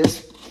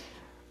this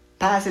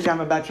passage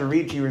I'm about to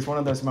read to you is one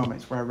of those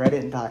moments where I read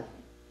it and thought,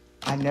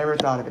 I never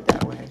thought of it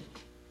that way.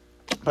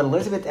 But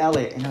Elizabeth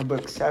Elliot, in her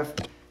book,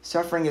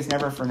 Suffering is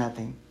Never for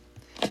Nothing,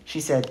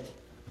 she said,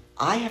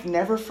 I have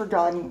never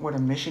forgotten what a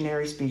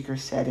missionary speaker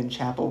said in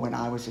chapel when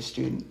I was a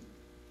student.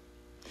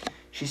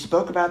 She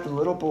spoke about the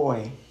little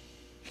boy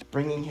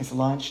bringing his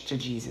lunch to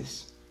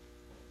Jesus.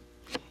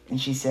 And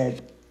she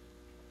said,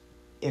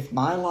 if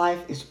my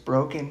life is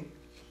broken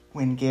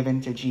when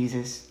given to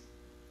Jesus,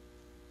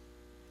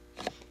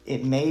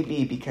 it may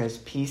be because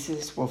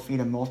pieces will feed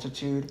a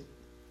multitude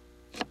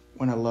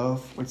when a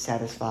loaf would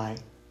satisfy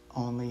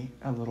only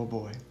a little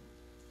boy.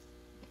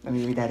 Let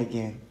me read that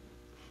again.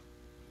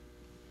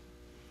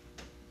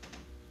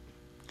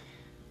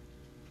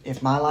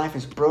 If my life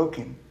is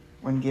broken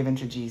when given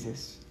to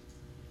Jesus,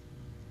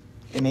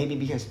 it may be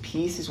because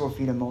pieces will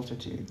feed a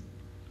multitude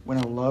when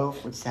a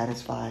loaf would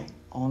satisfy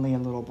only a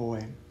little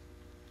boy.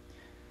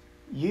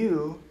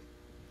 You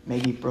may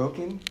be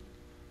broken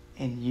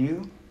and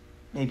you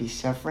may be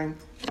suffering,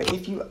 but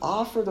if you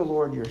offer the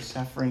Lord your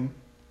suffering,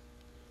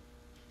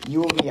 you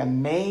will be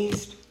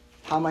amazed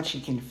how much He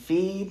can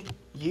feed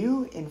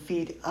you and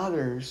feed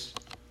others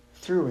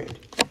through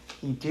it.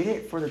 He did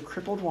it for the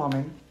crippled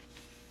woman,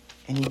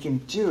 and He can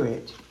do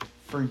it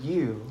for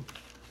you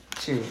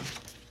too.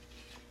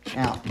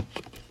 Now,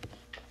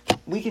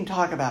 we can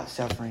talk about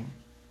suffering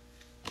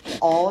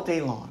all day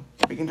long.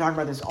 We can talk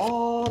about this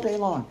all day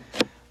long.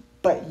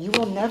 But you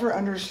will never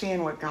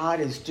understand what God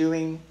is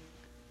doing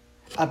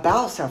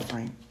about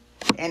suffering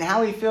and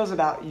how He feels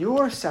about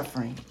your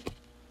suffering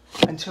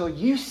until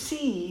you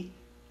see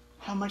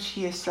how much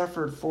He has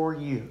suffered for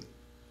you.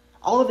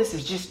 All of this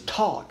is just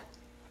talk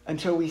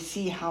until we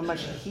see how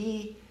much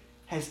He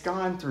has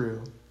gone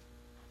through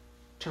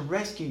to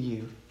rescue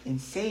you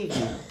and save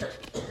you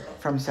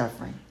from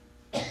suffering.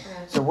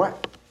 So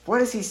what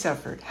has He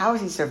suffered? How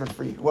has He suffered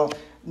for you? Well,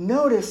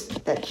 notice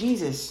that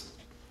Jesus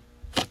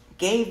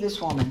gave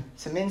this woman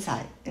some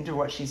insight into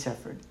what she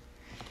suffered.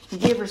 He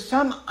gave her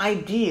some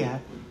idea.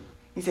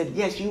 He said,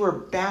 yes, you were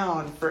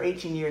bound for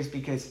 18 years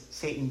because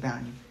Satan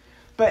bound you.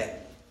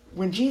 But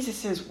when Jesus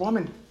says,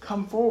 woman,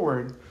 come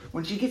forward,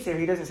 when she gets there,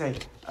 He doesn't say,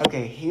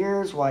 okay,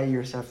 here's why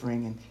you're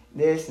suffering and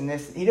this and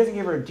this. He doesn't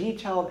give her a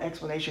detailed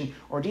explanation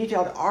or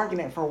detailed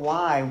argument for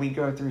why we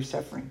go through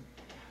suffering.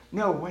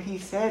 No, what He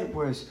said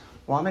was,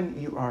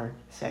 woman, you are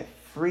set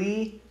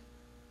free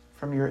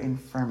from your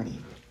infirmity.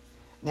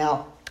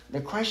 Now,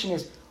 the question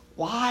is,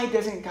 why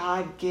doesn't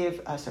God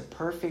give us a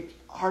perfect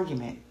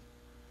argument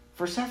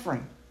for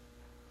suffering?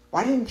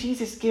 Why didn't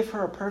Jesus give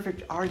her a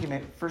perfect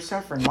argument for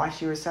suffering, why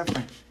she was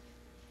suffering?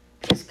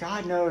 Because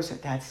God knows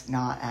that that's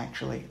not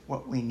actually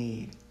what we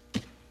need.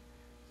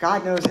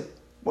 God knows that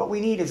what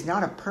we need is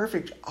not a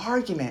perfect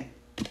argument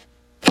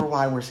for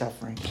why we're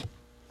suffering.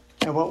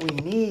 And what we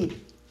need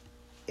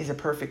is a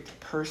perfect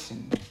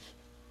person.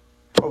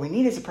 What we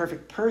need is a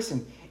perfect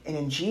person. And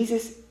in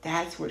Jesus,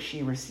 that's what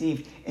she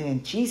received. And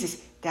in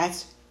Jesus,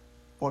 that's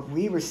what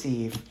we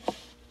receive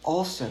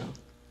also.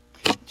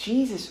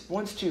 Jesus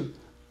wants to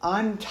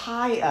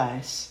untie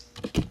us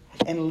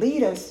and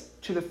lead us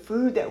to the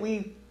food that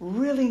we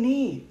really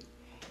need.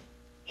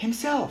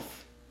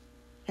 Himself.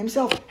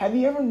 Have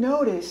you ever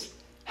noticed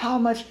how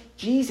much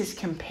Jesus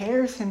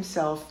compares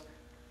Himself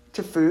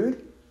to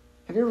food?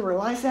 Have you ever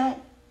realized that?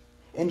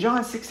 In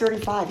John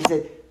 6:35, He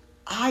said,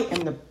 I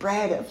am the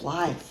bread of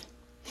life.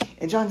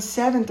 In John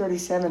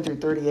 7:37 through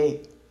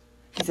 38,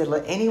 He said,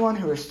 let anyone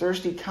who is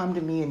thirsty come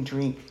to me and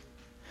drink.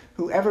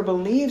 Whoever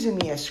believes in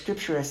me, as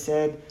Scripture has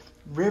said,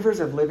 rivers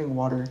of living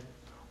water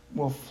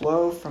will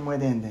flow from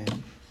within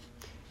them.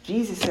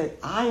 Jesus said,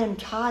 I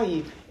untie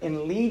you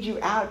and lead you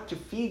out to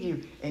feed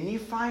you. And you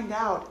find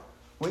out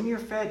when you're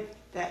fed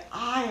that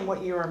I am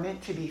what you are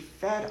meant to be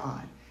fed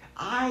on.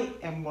 I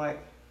am what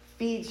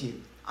feeds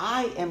you.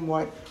 I am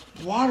what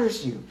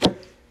waters you.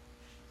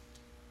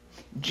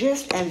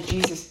 Just as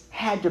Jesus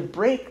had to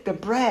break the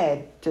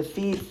bread to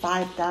feed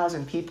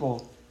 5,000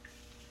 people,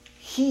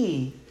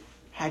 He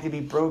had to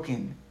be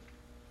broken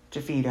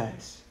to feed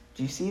us.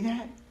 Do you see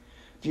that?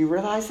 Do you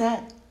realize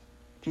that?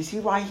 Do you see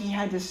why He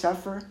had to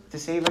suffer to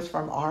save us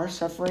from our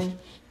suffering?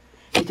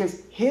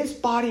 Because His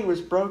body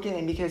was broken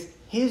and because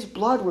His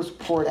blood was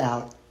poured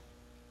out,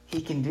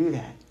 He can do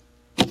that.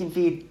 He can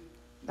feed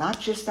not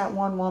just that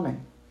one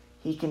woman.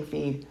 He can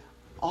feed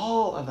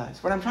all of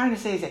us. What I'm trying to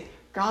say is that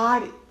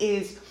God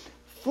is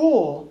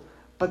full,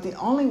 but the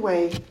only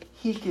way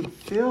He could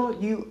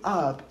fill you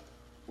up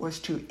was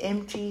to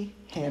empty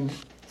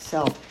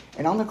Himself.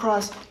 And on the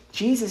cross,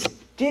 Jesus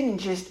didn't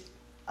just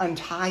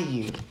untie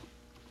you.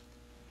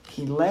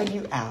 He led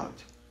you out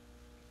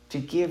to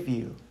give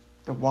you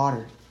the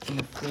water and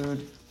the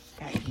food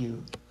that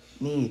you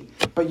need.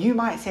 But you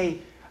might say,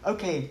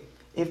 okay,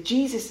 if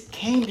Jesus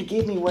came to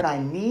give me what I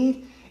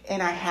need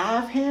and I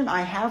have Him,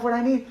 I have what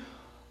I need,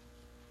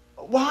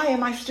 why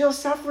am I still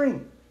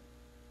suffering?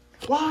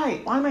 Why?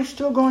 Why am I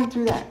still going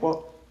through that?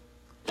 Well,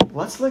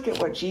 Let's look at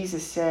what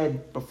Jesus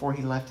said before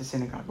he left the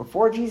synagogue.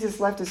 Before Jesus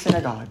left the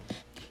synagogue,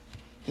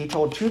 he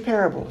told two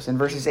parables in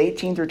verses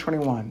 18 through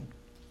 21.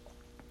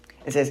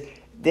 It says,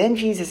 "Then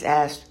Jesus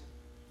asked,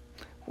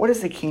 'What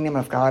is the kingdom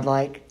of God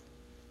like?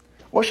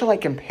 What shall I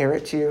compare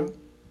it to?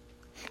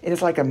 It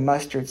is like a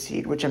mustard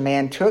seed, which a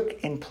man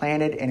took and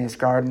planted in his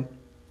garden.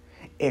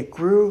 It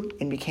grew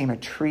and became a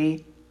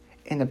tree,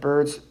 and the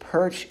birds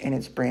perched in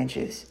its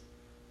branches.'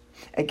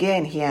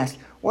 Again, he asked,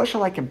 'What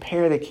shall I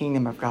compare the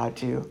kingdom of God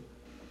to?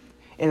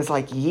 It is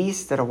like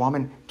yeast that a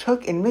woman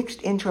took and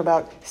mixed into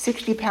about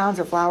 60 pounds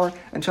of flour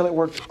until it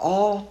worked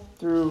all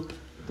through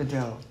the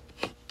dough.'"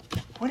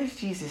 What is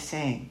Jesus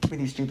saying with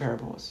these two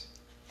parables?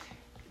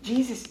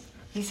 He's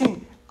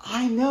saying,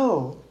 I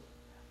know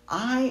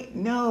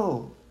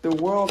the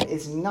world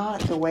is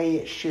not the way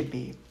it should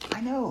be.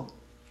 I know.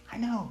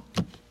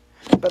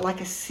 But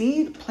like a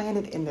seed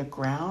planted in the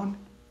ground,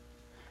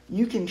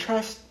 you can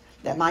trust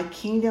that my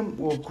kingdom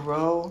will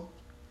grow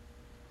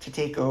to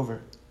take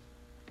over.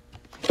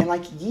 And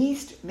like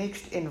yeast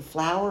mixed in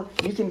flour,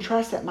 you can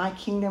trust that my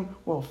kingdom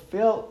will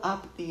fill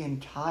up the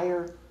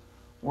entire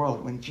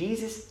world. When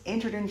Jesus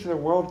entered into the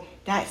world,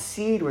 that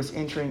seed was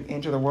entering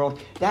into the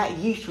world. That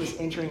yeast was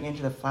entering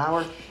into the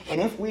flour.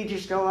 And if we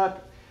just go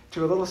up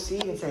to a little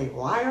seed and say,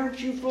 "Why aren't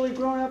you fully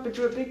grown up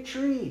into a big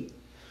tree?"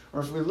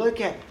 Or if we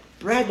look at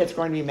bread that's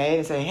going to be made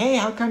and say, "Hey,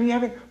 how come you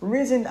haven't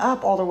risen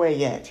up all the way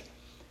yet?"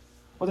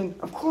 Well, then,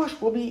 of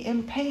course, we'll be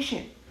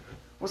impatient.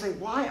 We'll say,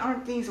 "Why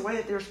aren't things the way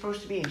that they're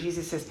supposed to be?" And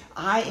Jesus says,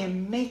 "I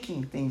am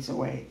making things the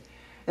way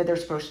that they're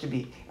supposed to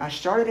be. I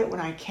started it when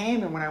I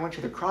came and when I went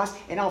to the cross,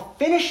 and I'll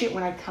finish it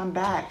when I come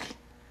back."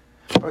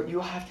 But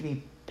you'll have to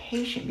be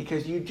patient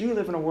because you do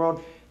live in a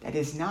world that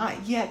is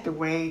not yet the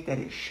way that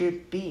it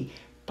should be.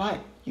 But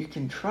you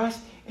can trust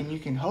and you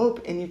can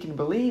hope and you can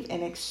believe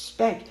and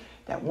expect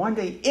that one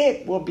day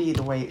it will be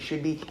the way it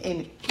should be,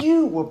 and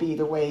you will be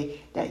the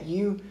way that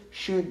you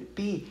should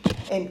be.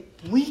 And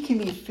we can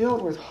be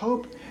filled with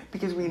hope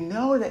because we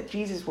know that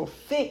Jesus will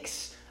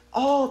fix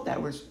all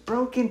that was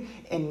broken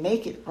and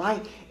make it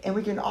right. And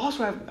we can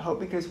also have hope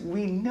because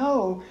we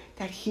know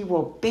that he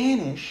will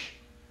banish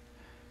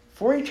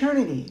for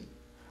eternity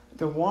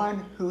the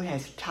one who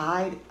has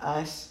tied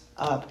us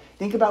up.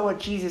 Think about what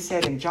Jesus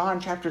said in John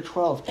chapter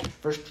 12,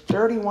 verse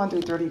 31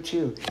 through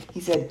 32.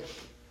 He said,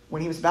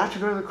 when he was about to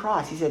go to the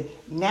cross, he said,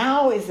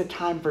 "Now is the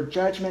time for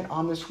judgment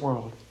on this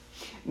world.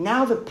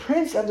 Now the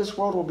prince of this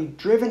world will be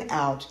driven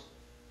out,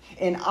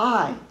 and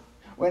I,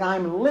 when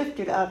I'm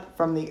lifted up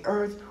from the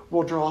earth,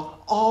 will draw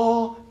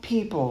all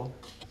people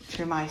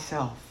to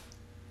myself."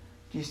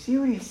 Do you see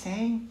what he's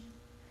saying?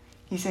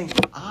 He's saying,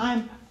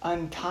 I'm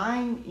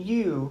untying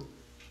you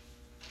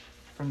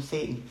from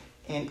Satan,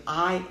 and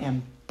I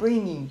am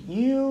bringing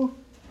you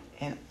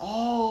and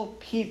all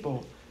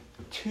people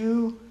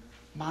to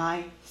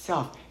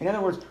myself. In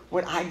other words,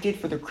 what I did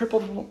for the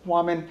crippled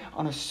woman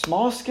on a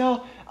small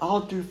scale,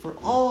 I'll do for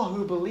all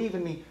who believe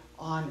in me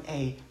on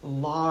a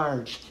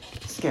large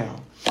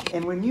scale.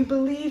 And when you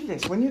believe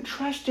this, when you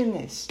trust in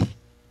this,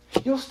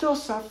 you'll still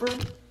suffer,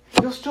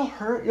 you'll still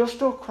hurt, you'll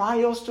still cry,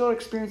 you'll still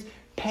experience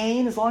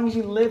pain. As long as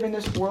you live in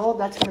this world,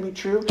 that's going to be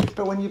true.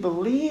 But when you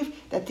believe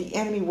that the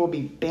enemy will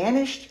be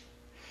banished,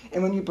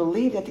 and when you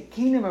believe that the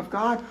kingdom of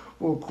God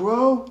will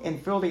grow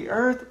and fill the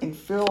earth and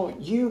fill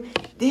you,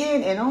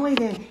 then and only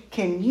then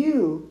can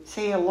you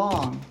say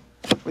along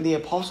with the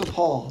Apostle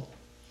Paul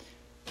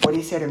what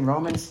he said in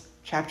Romans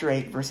chapter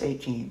 8, verse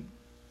 18,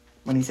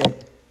 when he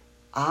said,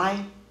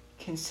 "I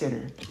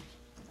consider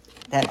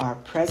that our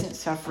present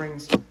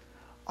sufferings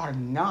are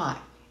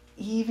not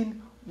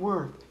even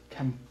worth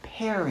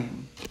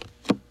comparing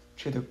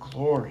to the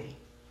glory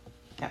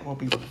that will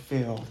be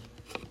revealed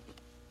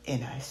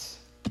in us."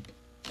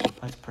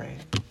 Let's pray.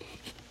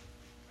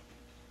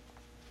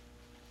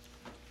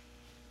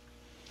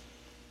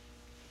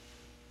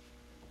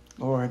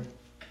 Lord,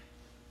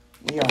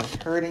 we are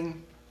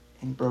hurting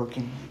and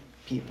broken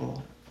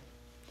people.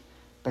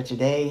 But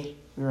today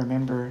we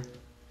remember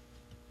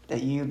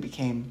that you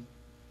became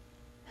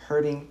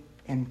hurting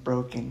and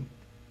broken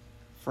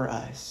for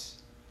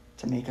us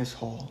to make us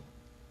whole.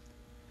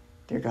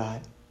 Dear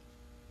God,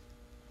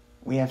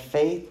 we have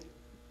faith,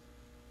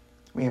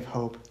 we have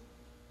hope.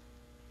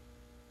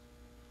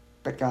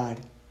 But God,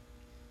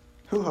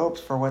 who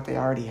hopes for what they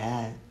already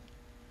had?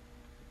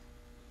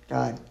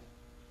 God,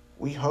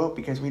 we hope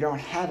because we don't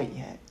have it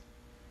yet.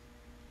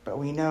 But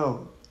we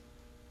know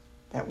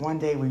that one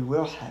day we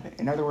will have it.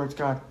 In other words,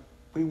 God,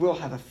 we will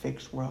have a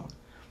fixed world.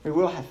 We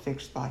will have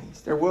fixed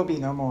bodies. There will be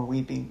no more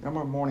weeping, no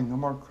more mourning, no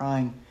more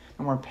crying,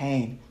 no more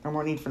pain, no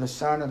more need for the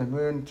sun or the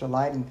moon to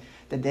lighten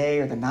the day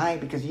or the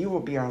night, because you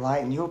will be our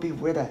light and you'll be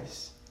with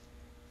us,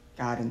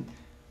 God. And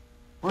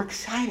we're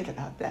excited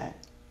about that.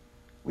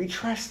 We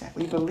trust that.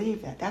 We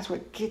believe that. That's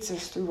what gets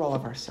us through all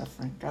of our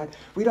suffering, God.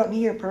 We don't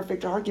need a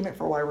perfect argument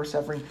for why we're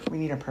suffering. We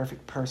need a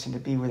perfect person to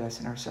be with us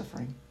in our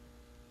suffering.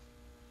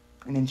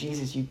 And in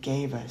Jesus, you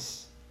gave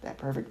us that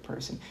perfect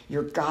person.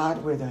 You're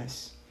God with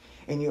us,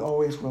 and you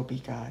always will be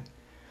God.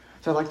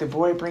 So like the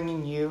boy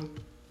bringing you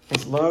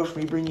As loaves,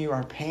 we bring you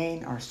our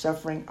pain, our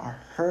suffering, our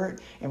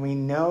hurt, and we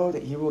know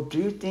that you will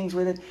do things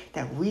with it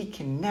that we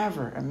can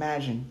never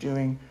imagine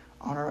doing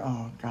on our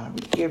own. God,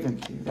 we give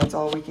them to you. That's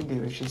all we can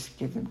do is just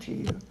give them to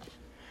you.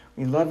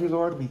 We love you,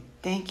 Lord. We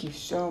thank you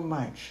so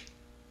much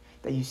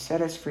that you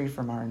set us free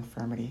from our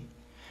infirmity.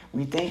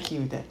 We thank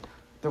you that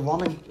the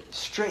woman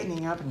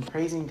straightening up and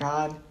praising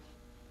God,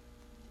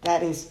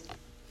 that is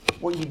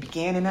what you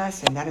began in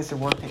us, and that is the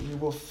work that you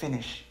will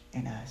finish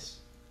in us.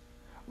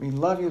 We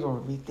love you,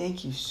 Lord. We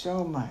thank you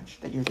so much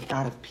that you're the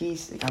God of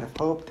peace, the God of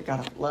hope, the God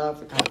of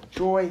love, the God of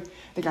joy,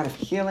 the God of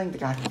healing, the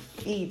God who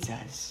feeds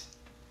us.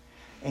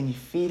 And you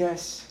feed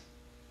us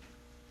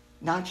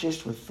not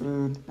just with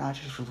food, not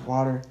just with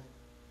water,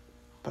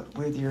 but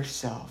with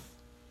yourself,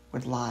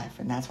 with life.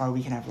 And that's why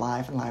we can have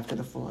life and life to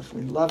the fullest.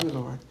 We love you,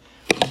 Lord.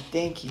 We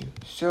thank you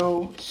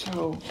so,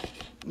 so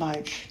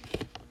much.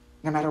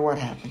 No matter what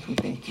happens, we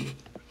thank you.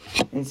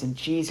 And it's in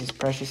Jesus'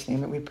 precious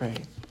name that we pray.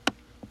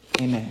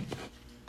 Amen.